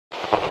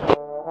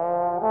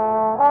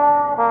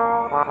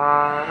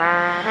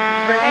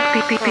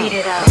Beat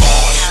it up.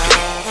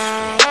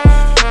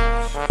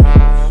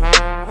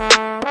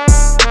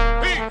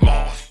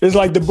 It's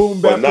like the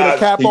boom bap with a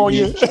cap on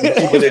you.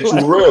 Keeping it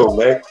too real,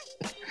 man.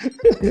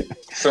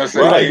 So it's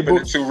like keeping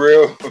it too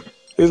real.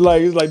 It's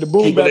like the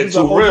boom bap. It's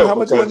like, real, how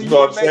much money you know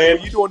what I'm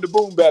saying? You doing the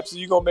boom bap, so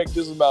you gonna make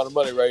this amount of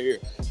money right here.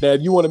 Now,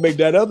 if you want to make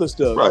that other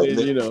stuff, right,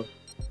 then, you know,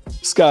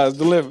 sky's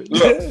the limit.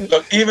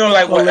 Look, even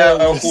like with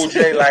LL Cool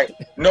J, like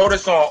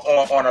notice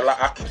on a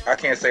lot. I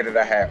can't say that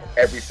I have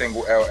every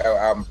single LL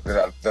album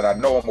that I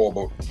know him all,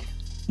 but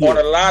on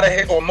a lot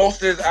of on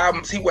most of his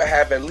albums, he would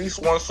have at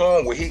least one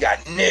song where he got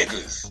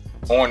niggas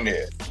on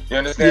there. You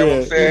understand what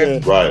I'm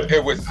saying? Yeah. Right.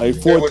 It was like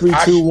 4, 3,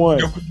 2,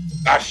 1.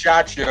 I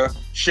shot you,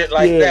 shit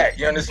like that.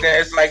 You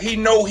understand? It's like he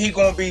know he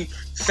gonna be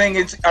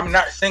singing. I'm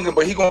not singing,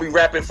 but he gonna be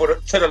rapping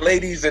to the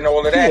ladies and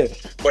all of that. Yeah.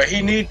 But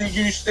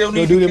he still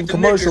need to do them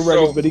commercial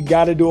records, but he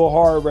got to do a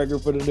hard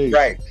record for the niggas.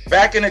 Right.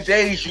 Back in the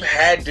days, you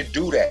had to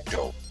do that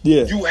though.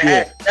 Yeah. You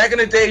had back in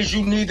the days,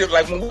 you needed,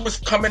 like when we was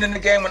coming in the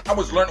game, when I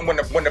was learning, when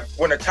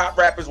the top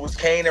rappers was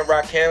Kane and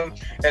Rakim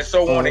and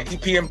so on, and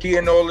EPMD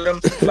and all of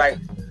them, like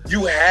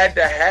you had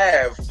to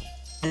have.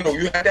 You know,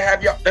 you had to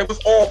have they was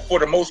all, for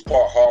the most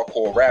part,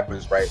 hardcore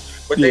rappers, right?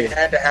 But they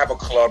had to have a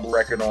club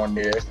record on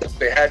there.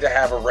 They had to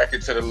have a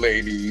record to the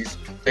ladies.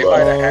 They might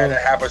have had to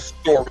have a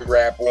story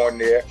rap on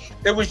there.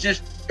 It was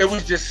just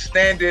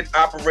standard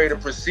operator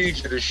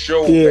procedure to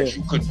show that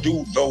you could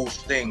do those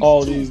things.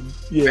 Back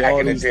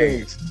in the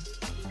days.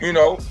 You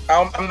know,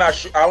 I'm not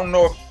sure. I don't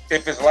know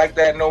if it's like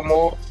that no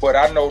more. But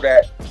I know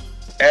that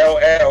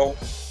LL,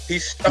 he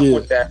stuck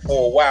with that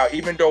for a while,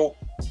 even though,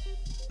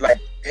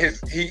 like,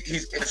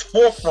 his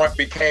forefront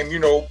became, you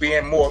know,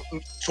 being more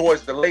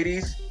towards the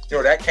ladies. You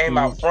know, that came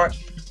out front.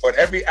 But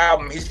every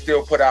album, he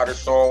still put out a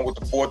song with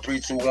the 4, 3,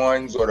 2,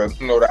 1s or the,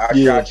 you know, the I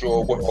Shot You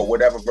or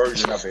whatever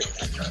version of it.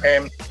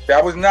 And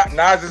that was not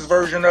Nas's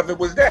version of it.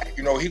 Was that,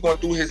 you know, he gonna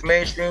do his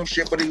mainstream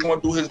shit, but he gonna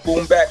do his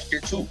boom bap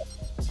shit too.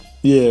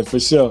 Yeah, for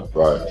sure.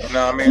 Right. You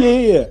know what I mean?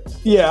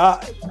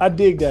 Yeah. I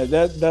dig that.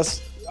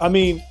 That's. I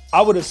mean,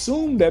 I would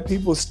assume that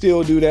people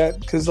still do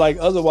that, because, like,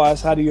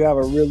 otherwise, how do you have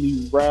a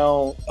really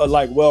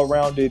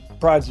well-rounded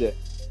project?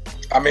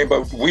 I mean,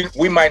 but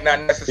we might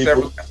not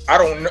necessarily. I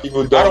don't know.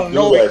 I don't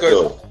know because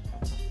though.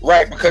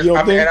 Right, because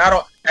I mean,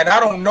 and I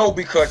don't know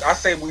because I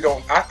say we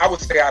don't. I would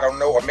say I don't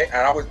know, and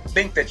I would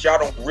think that y'all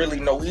don't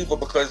really know either,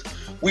 because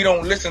we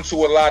don't listen to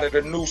a lot of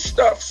the new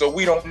stuff, so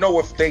we don't know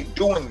if they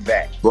doing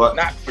that. But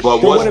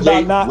what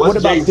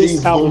about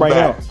this album right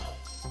now?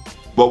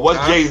 But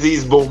what's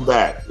Jay-Z's boom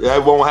bap?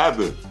 That won't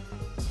happen.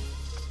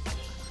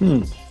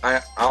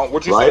 I don't.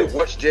 What you say?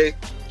 What's Jay?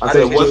 I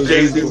said, what's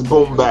Jay-Z's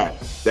boom bap?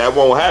 That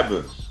won't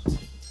happen.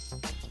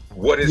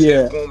 What is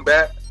his boom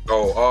bap? His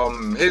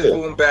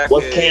boom bap.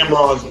 What's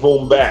Cameron's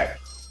boom bap?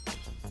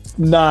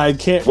 Nah, it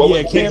can't.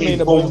 Cam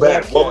ain't a boom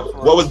bap.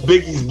 What was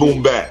Biggie's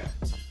boom bap?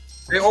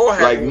 They all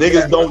have. Like,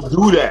 niggas don't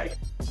do that.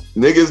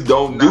 Niggas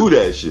don't do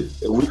that shit.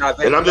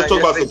 And I'm just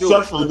talking about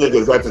successful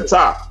niggas at the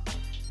top.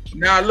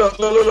 Now look.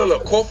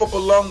 Cough up a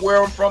lung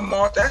where I'm from,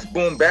 Mark. That's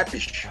boom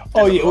bapish.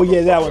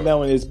 That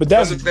one is. But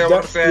that's what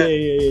I'm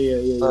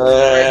saying.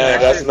 Yeah.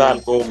 That's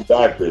not boom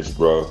bapish,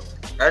 bro.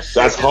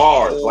 That's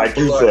hard, like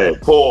you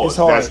said. Pause.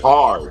 That's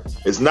hard.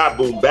 It's not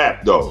boom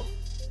bap though.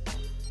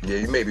 Yeah,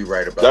 you may be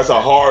right about that. It's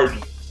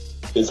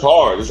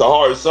hard. It's a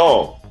hard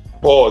song.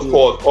 Pause.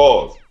 But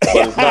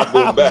it's not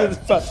boom bap.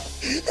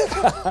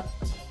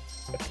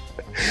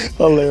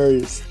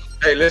 Hilarious.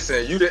 Hey,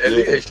 listen, you did at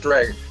least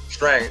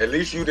Strang. At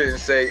least you didn't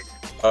say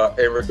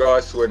in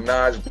regards to a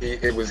Nas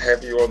beat, it was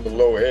heavy on the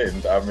low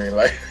end. I mean,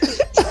 like.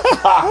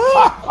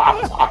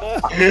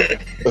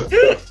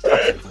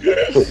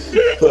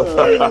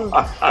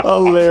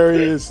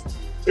 Hilarious.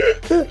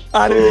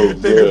 I didn't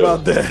even think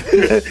about that.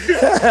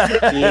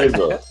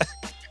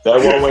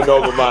 That one went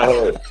over my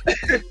head.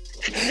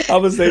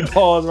 I'm gonna say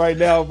pause right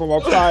now for my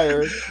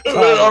prior.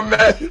 I'm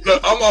gonna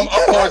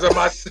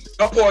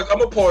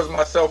pause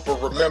myself for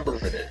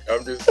remembering it.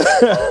 I'm just.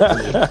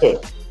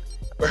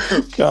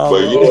 But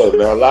yeah,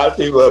 man, a lot of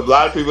people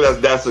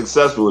that's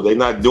successful, they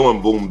not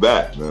doing boom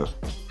bap, man.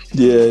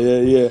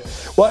 Yeah.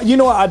 Well, you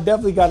know what? I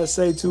definitely got to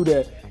say too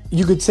that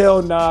you could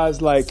tell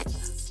Nas like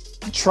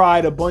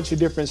tried a bunch of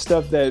different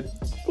stuff that,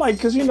 like,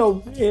 because you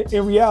know,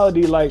 in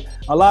reality, like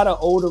a lot of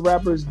older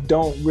rappers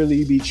don't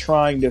really be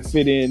trying to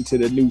fit into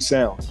the new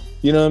sound.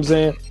 You know what I'm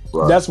saying?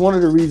 Right. That's one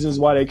of the reasons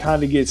why they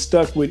kind of get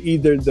stuck with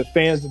either the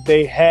fans that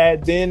they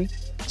had then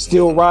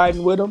still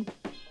riding with them,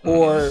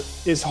 or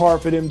it's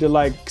hard for them to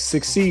like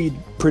succeed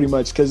pretty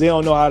much because they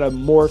don't know how to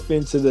morph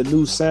into the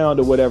new sound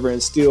or whatever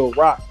and still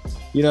rock.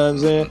 You know what I'm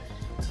saying?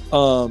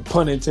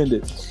 Pun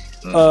intended.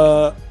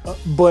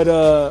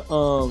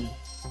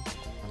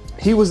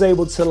 He was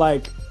able to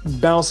like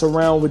bounce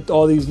around with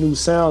all these new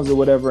sounds or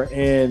whatever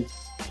and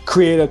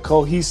create a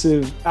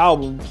cohesive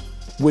album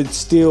with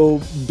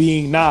still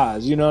being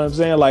Nas. You know what I'm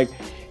saying? Like,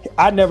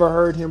 I never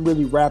heard him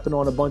really rapping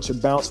on a bunch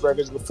of bounce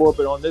records before,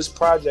 but on this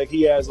project,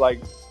 he has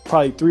like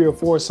probably 3 or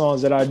 4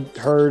 songs that I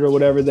heard or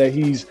whatever that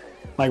he's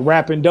like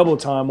rapping double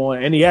time on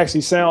it, and he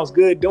actually sounds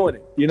good doing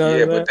it. You know?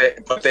 Yeah,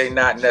 but they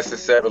not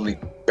necessarily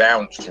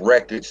bounce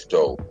records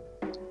though.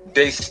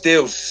 They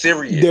still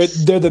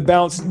serious. They're the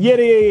bounce. Yeah.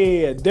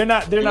 They're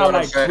not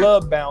like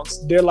club bounce.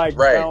 They're like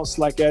bounce,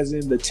 like as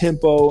in the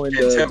tempo and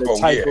the type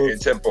of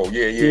tempo.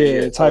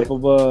 Yeah. Type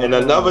of. And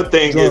another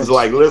thing is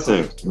like,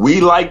 listen,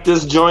 we like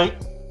this joint.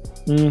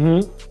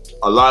 Mm-hmm.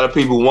 A lot of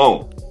people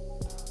won't.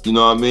 You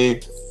know what I mean?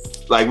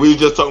 Like we were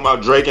just talking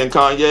about Drake and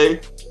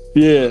Kanye.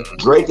 Yeah.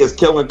 Drake is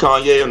killing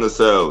Kanye in the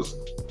sales.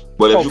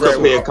 But if you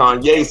compare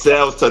Kanye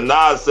sales to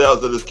Nas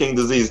sales of this King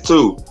Disease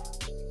 2,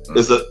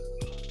 it's a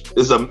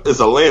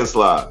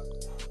landslide.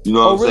 You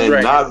know what I'm saying?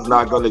 Right. Nas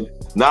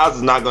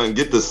is not gonna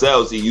get the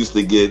sales he used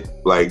to get.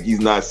 Like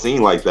he's not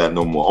seen like that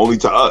no more. Only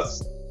to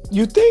us.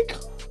 You think?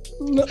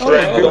 Look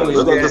at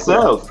the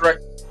sales.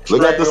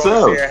 Look at the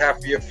sales. Only seeing half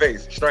of your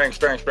face. Strang.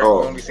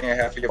 We're only seeing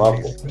half of your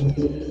face.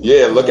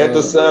 Yeah, look at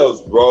the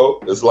sales,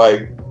 bro. It's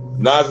like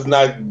Nas is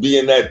not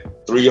being that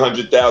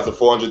 300,000,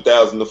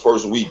 400,000 the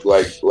first week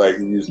like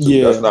he used to.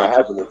 Yeah. That's not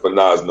happening for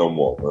Nas no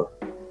more, bro.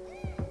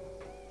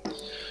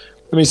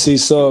 Let me see.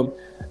 So,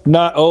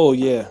 damn.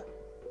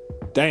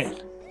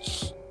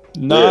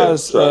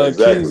 Nas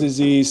King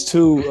Disease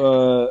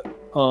 2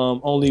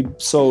 only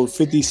sold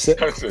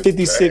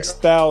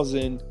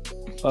 56,000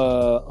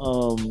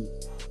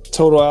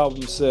 total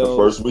album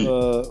sales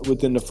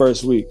within the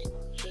first week.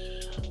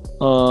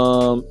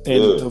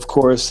 Of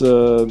course,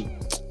 we'll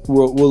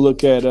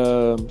look at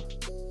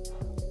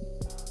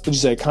what'd you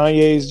say,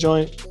 Kanye's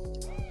joint?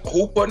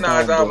 Who put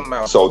Nas' album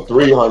out? So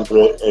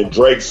 300, and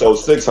Drake sold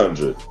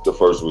 600 the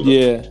first week.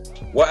 Yeah.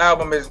 What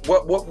album is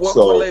what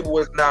label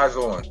is Nas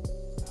on? He's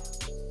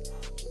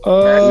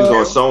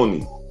on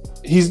Sony.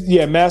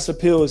 Mass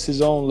Appeal is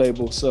his own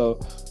label, so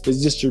it's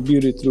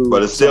distributed through.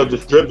 But it's still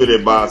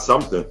distributed by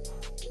something.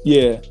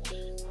 Yeah,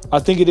 I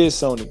think it is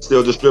Sony.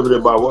 Still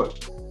distributed by what?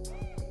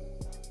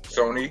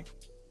 Sony.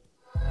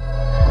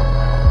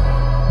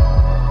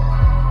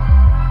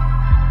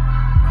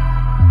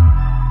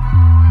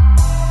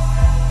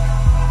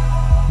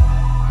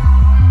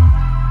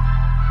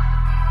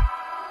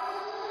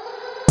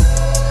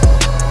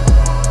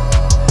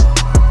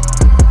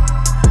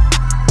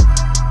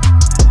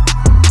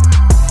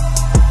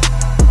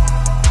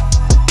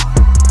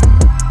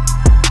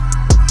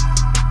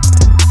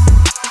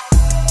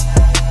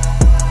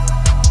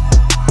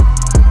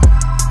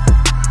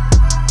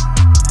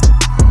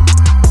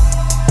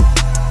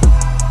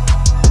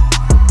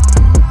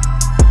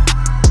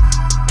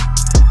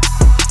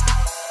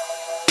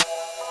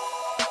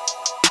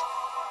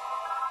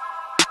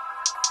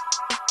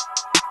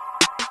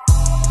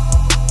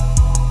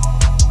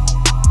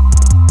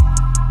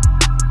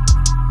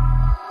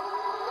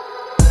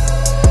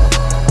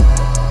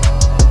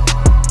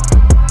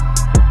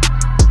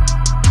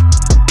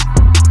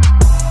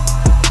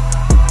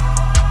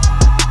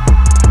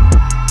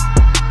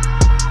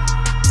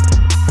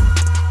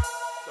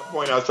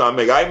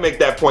 I didn't make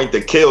that point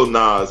to kill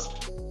Nas.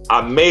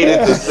 I made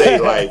it to say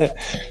like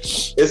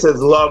it's his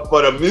love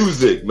for the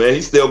music, man.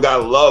 He still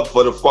got love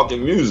for the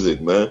fucking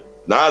music, man.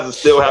 Nas is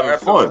still having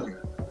fun.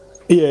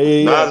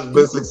 Yeah. Nas has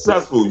been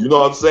successful. You know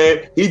what I'm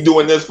saying? He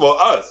doing this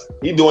for us.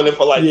 He doing it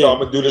for like, yo, I'm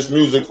gonna do this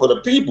music for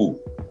the people.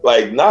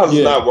 Like Nas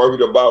is not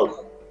worried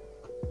about.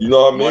 You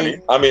know what I mean?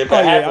 Money. I mean, if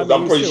that happens,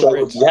 I'm pretty sure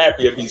he'd be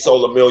happy if he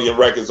sold 1 million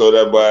records or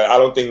that. But I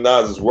don't think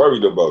Nas is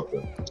worried about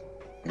that.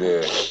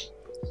 Yeah.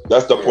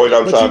 That's the point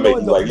I'm trying to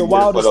make. Like, the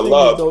wildest thing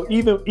is, though,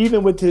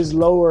 even with his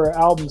lower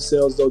album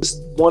sales, though,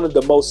 it's one of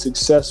the most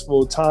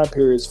successful time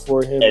periods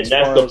for him. And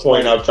that's the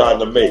point I'm trying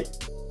to make.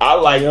 I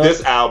like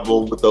this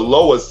album with the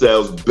lower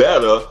sales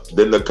better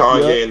than the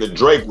Kanye and the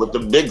Drake with the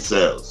big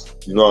sales.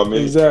 You know what I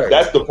mean? Exactly.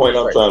 That's the point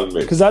I'm trying to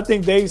make. Because I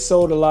think they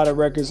sold a lot of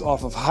records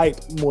off of hype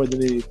more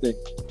than anything.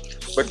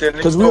 But then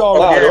because we all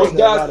those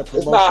guys,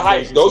 it's not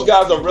hype. Those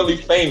guys are really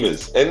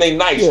famous and they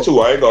nice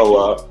too. I ain't gonna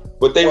lie,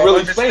 but they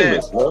really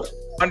famous, man.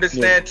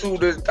 Understand too,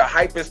 the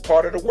hype is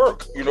part of the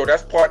work. You know,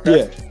 that's part.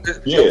 That's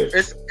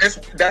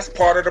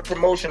part of the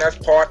promotion. That's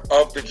part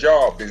of the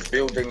job, is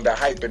building the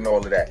hype and all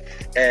of that.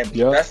 And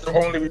that's the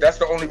only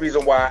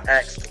reason why I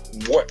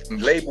asked what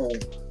label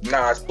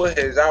Nas put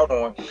his out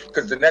on.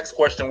 Because the next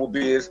question will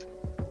be is,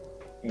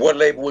 what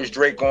label is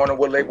Drake on and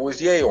what label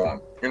is Ye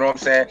on? You know what I'm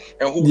saying?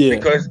 And who?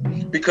 Because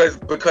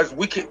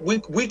we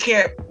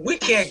can't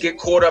get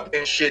caught up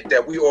in shit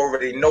that we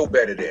already know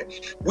better than.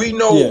 We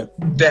know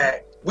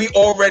that. We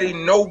already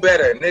know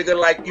better, nigga.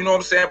 Like, you know what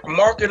I'm saying?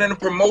 Marketing and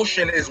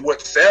promotion is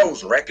what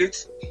sells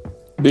records.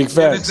 Big facts.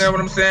 You understand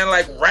what I'm saying?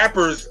 Like,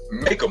 rappers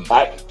make them.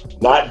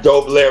 Not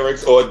dope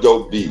lyrics or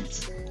dope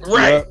beats.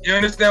 Right. Yep. You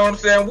understand what I'm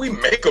saying? We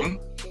make them.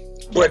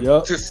 But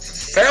to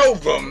sell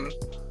them,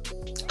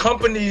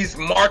 companies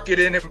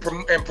marketing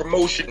and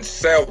promotion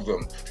sell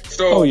them.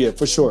 So,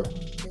 for sure.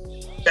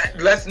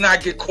 Let's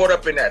not get caught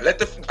up in that. Let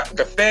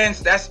the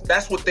fans, that's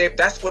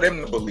for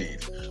them to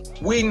believe.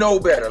 We know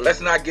better. Let's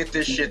not get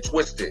this shit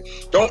twisted.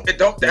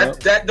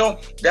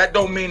 That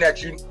don't mean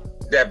that you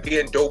that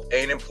being dope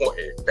ain't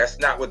important. That's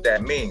not what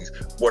that means.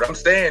 What I'm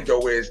saying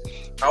though is,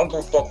 I don't give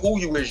a fuck who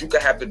you is. You can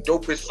have the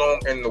dopest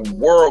song in the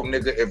world,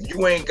 nigga. If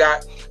you ain't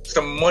got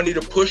some money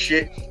to push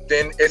it,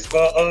 then it's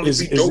gonna only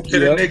be dope to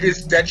the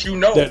niggas that you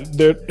know.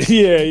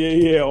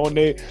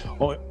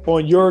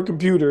 On your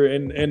computer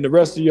and the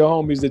rest of your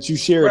homies that you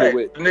shared it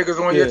with. The niggas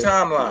on your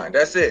timeline.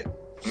 That's it.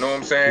 You know what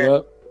I'm saying?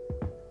 Yep.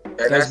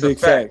 And that's big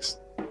facts.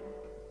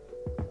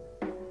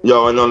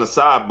 Yo, and on the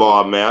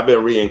sidebar, man, I've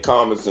been reading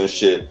comments and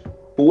shit.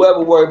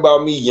 Whoever worry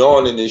about me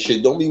yawning and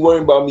shit, don't be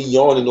worrying about me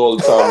yawning all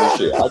the time and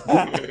shit.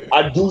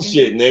 I do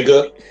shit,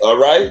 nigga. All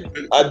right?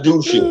 I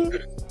do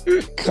shit.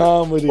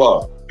 Comedy.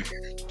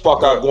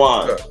 Fuck I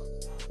guan.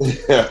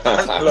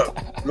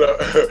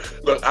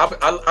 Look,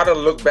 I done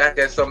look back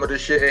at some of the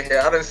shit in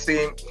here. I done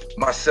seen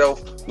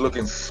myself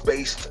looking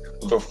spaced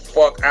the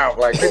fuck out.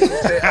 Like,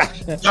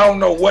 I don't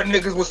know what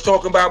niggas was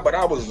talking about, but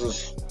I was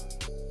just...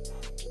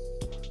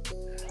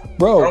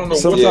 Bro, I don't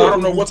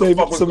know what the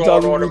fuck was going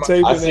on.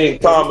 I seen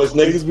comments,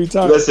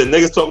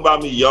 niggas talk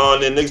about me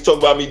yawning, niggas talk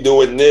about me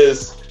doing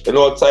this and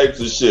all types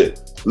of shit.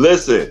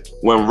 Listen,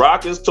 when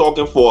Rock is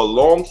talking for a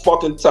long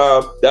fucking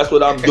time, that's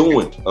what I'm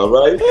doing, all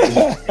right?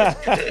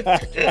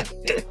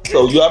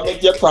 So y'all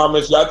make your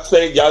comments, y'all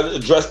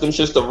address them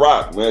shits to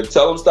Rock, man.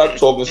 Tell him stop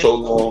talking so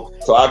long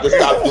so I can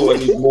stop doing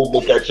these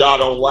movements that y'all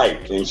don't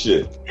like and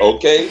shit,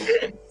 okay?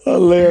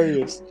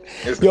 Hilarious.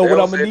 Yo, what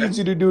I'm gonna need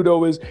you to do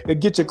though is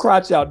get your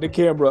crotch out the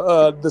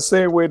camera, the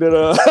same way that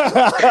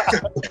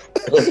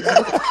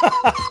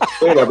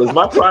Wait up, is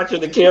my crotch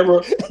in the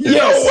camera?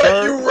 Yes,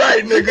 sir. You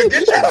right, nigga.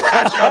 Get your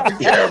crotch out the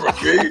camera,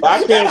 G.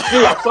 I can't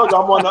see. I told you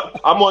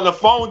I'm on the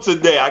phone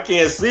today. I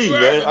can't see,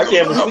 man. I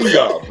can't even see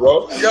y'all,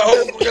 bro.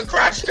 Yo, your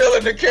crotch still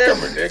in the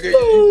camera, nigga.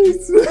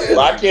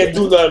 I can't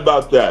do nothing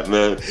about that,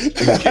 man. You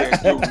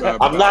can't do nothing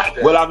about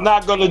that. What I'm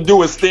not gonna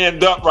do is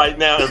stand up right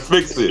now and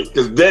fix it,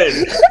 because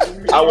then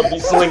I would be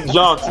Sling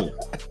Johnson.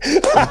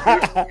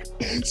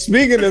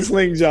 Speaking of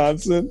Sling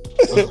Johnson,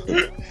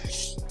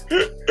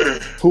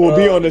 who will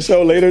be on the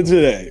show later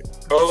today.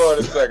 Hold on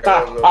a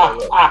second.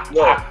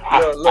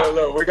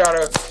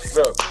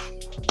 Look.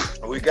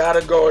 We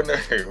gotta go in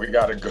there. We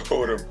gotta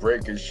go to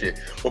break and shit.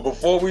 But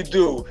before we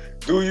do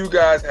you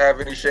guys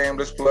have any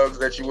shameless plugs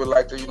that you would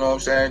like to, you know what I'm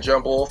saying,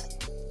 jump off?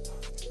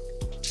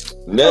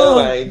 No,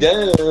 I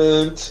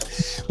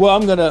don't. Well,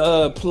 I'm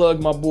gonna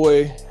plug my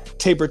boy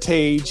Taper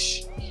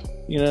Tage.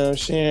 You know what I'm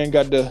saying?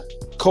 Got the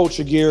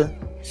culture gear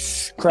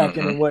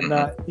cracking and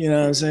whatnot. You know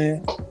what I'm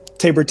saying?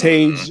 Taper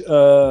Tage,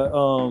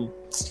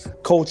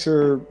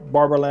 Culture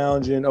Barber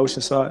Lounge in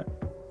Oceanside.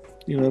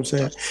 You know what I'm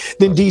saying?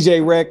 Then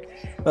DJ Rek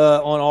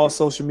on all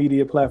social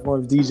media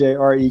platforms. DJ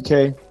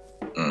Rek.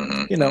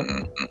 You know,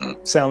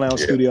 Sound Lounge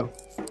Studio.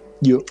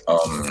 You.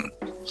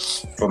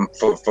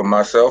 For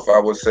myself, I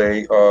would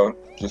say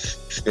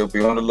just still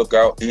be on the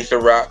lookout. Ether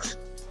Rocks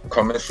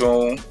coming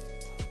soon.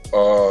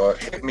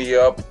 Hit me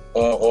up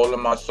on all of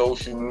my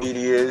social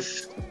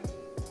medias.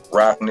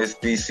 Rockness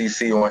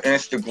BCC on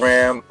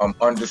Instagram. I'm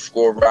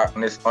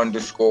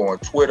 _Rockness_ on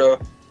Twitter.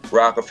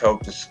 Rock of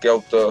Helter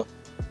Skelter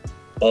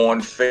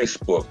on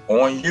Facebook.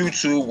 On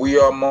YouTube, we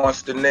are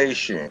Monster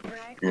Nation.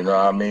 You know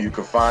what I mean? You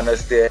can find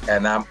us there.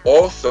 And I'm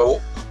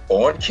also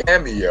on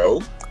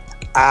Cameo.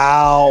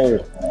 Ow.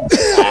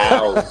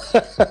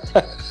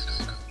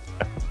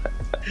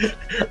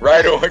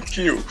 Right on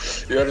cue.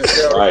 You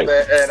understand what I'm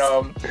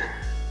saying?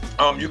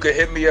 And you can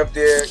hit me up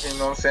there, you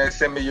know what I'm saying?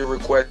 Send me your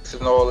requests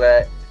and all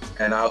that,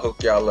 and I'll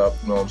hook y'all up,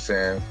 you know what I'm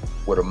saying,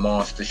 with a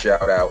monster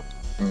shout out.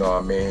 You know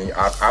what I mean?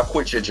 I'll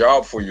quit your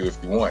job for you if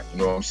you want. You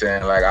know what I'm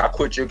saying? Like I'll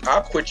quit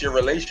your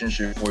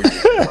relationship for you. He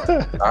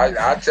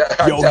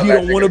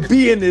don't want to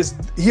be in this.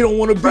 He don't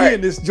want to be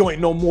in this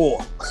joint no more.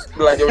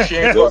 Like yo, she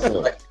ain't fucking.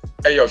 Like,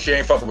 hey yo, she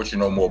ain't fucking with you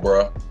no more,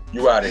 bro.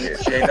 You out of here.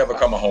 She ain't never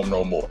coming home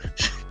no more.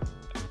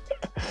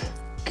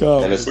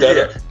 And instead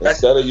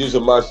of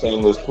using my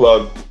shameless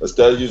plug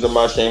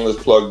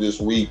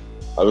this week,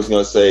 I was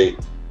gonna say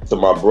to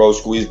my bro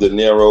Squeeze De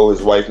Niro,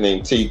 his wife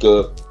named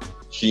Tika.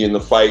 She in the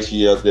fight.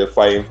 She out there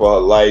fighting for her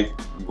life.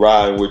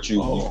 Riding with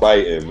you, we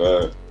fighting,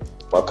 man.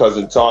 My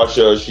cousin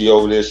Tasha, she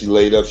over there. She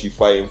laid up. She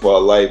fighting for her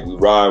life. We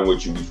riding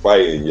with you. We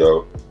fighting,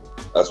 yo.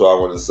 That's what I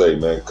want to say,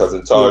 man.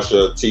 Cousin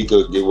Tasha,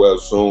 Tika, get well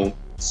soon.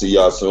 See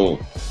y'all soon.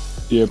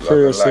 Yeah,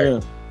 prayer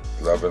soon.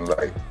 Love and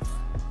light.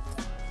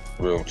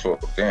 Real talk.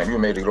 Damn, you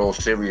made it all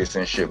serious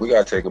and shit. We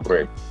gotta take a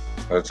break.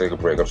 I'm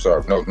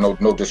sorry.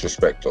 No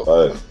disrespect though.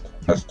 All right.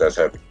 That's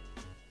heavy.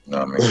 You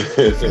know what I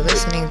mean? You're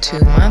listening to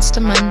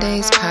Monsta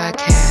Mondayz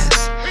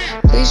Podcast.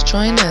 Please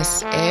join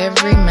us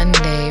every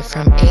Monday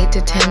from 8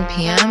 to 10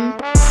 p.m.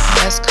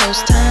 West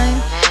Coast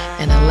time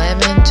and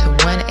 11 to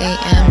 1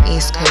 a.m.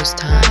 East Coast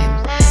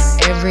time.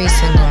 Every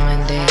single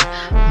Monday,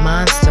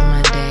 Monsta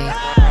Monday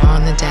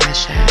on the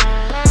Dash app.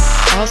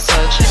 Also,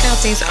 check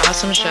out these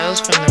awesome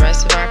shows from the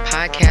rest of our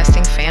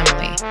podcasting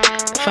family.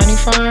 Funny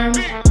Farm,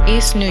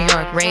 East New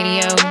York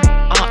Radio,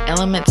 All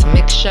Elements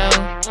Mix Show,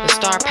 The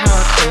Star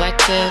Power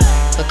Collective,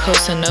 La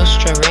Cosa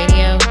Nostra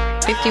Radio,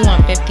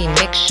 5150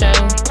 Mix Show,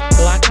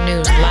 Block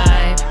News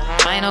Live,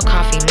 Vinyl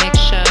Coffee Mix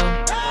Show,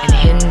 and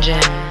hidden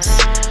gems.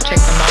 Check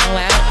them all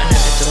out under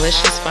the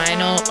delicious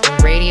vinyl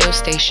or radio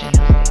station.